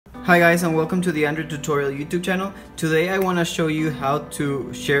Hi guys, and welcome to the Android tutorial YouTube channel. Today I want to show you how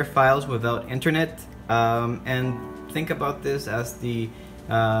to share files without internet, and think about this as the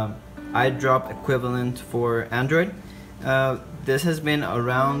iDrop equivalent for Android. This has been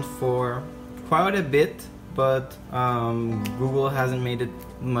around for quite a bit, but Google hasn't made it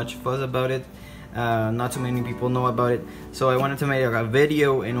much fuzz about it. Not too many people know about it, so I wanted to make a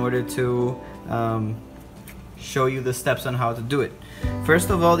video in order to show you the steps on how to do it.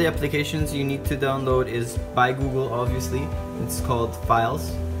 First of all, the applications you need to download is by Google, obviously. It's called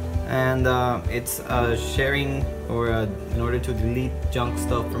Files, and it's sharing or in order to delete junk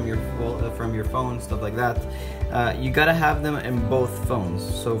stuff from your phone, stuff like that. You gotta have them in both phones.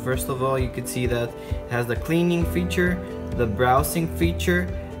 So first of all, you could see that it has the cleaning feature, the browsing feature,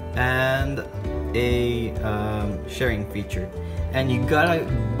 and a sharing feature, and you gotta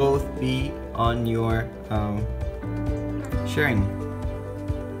both be on your sharing.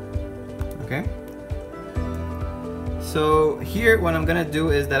 Okay, so here what I'm gonna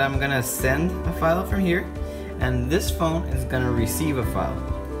do is that I'm gonna send a file from here, and this phone is gonna receive a file.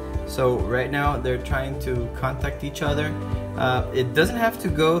 So right now they're trying to contact each other. It doesn't have to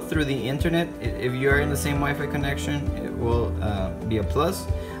go through the internet. If you're in the same Wi-Fi connection, it will be a plus.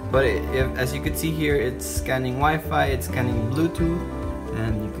 But as you can see here, it's scanning Wi-Fi, it's scanning Bluetooth,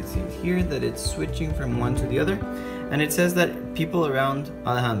 and you can see here that it's switching from one to the other. And it says that people around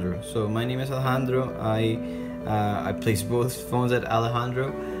Alejandro. So my name is Alejandro. I place both phones at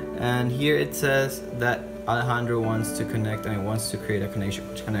Alejandro, and here it says that Alejandro wants to connect and it wants to create a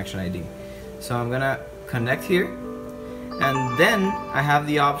connection ID. So I'm gonna connect here, and then I have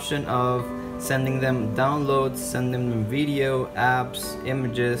the option of sending them downloads, sending them video, apps,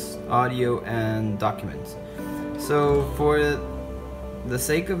 images, audio, and documents. So for the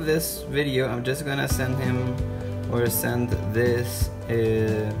sake of this video, I'm just gonna send him or send this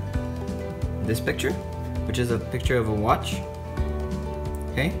this picture, which is a picture of a watch.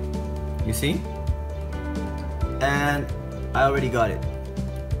 Okay, you see, and I already got it,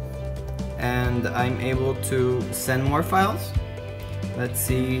 and I'm able to send more files. Let's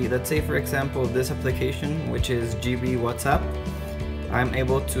say for example this application, which is GB WhatsApp. I'm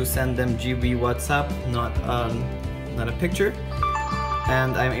able to send them GB WhatsApp, not a picture,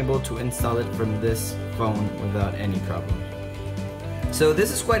 and I'm able to install it from this phone without any problem. So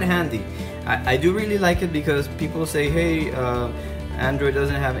this is quite handy. I do really like it because people say, hey, Android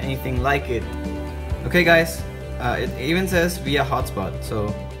doesn't have anything like it. Okay guys, it even says via hotspot,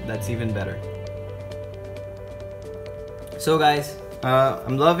 so that's even better. So guys,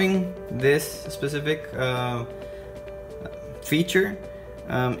 I'm loving this specific feature.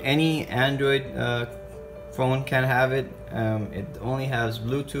 Any Android phone can have it. It only has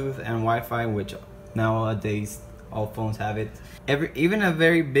Bluetooth and Wi-Fi, which nowadays all phones have it. Even a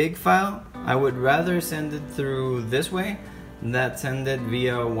very big file, I would rather send it through this way than send it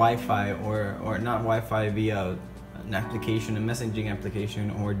via Wi-Fi or not Wi-Fi, via an application, a messaging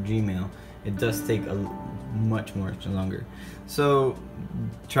application, or Gmail. It does take much longer. So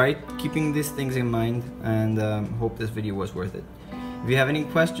try keeping these things in mind, and hope this video was worth it. If you have any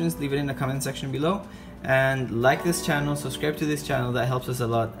questions, leave it in the comment section below, and like this channel, subscribe to this channel. That helps us a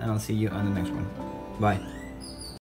lot, and I'll see you on the next one. Bye.